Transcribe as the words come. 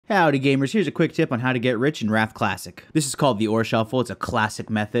Howdy gamers, here's a quick tip on how to get rich in Wrath Classic. This is called the ore shuffle. It's a classic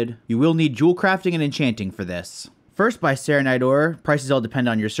method. You will need jewel crafting and enchanting for this. First, buy Serenite ore. Prices all depend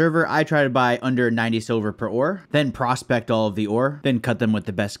on your server. I try to buy under 90 silver per ore. Then prospect all of the ore. Then cut them with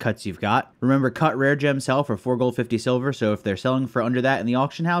the best cuts you've got. Remember, cut rare gems sell for 4 gold 50 silver, so if they're selling for under that in the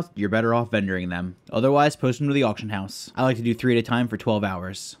auction house, you're better off vendoring them. Otherwise, post them to the auction house. I like to do 3 at a time for 12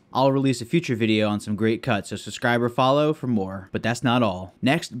 hours. I'll release a future video on some great cuts, so subscribe or follow for more. But that's not all.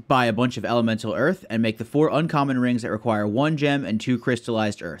 Next, buy a bunch of elemental earth and make the 4 uncommon rings that require 1 gem and 2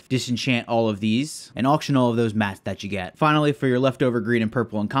 crystallized earth. Disenchant all of these and auction all of those mats that you get. Finally, for your leftover green and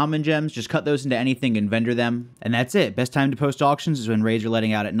purple uncommon gems, just cut those into anything and vendor them. And that's it. Best time to post auctions is when raids are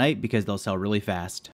letting out at night because they'll sell really fast.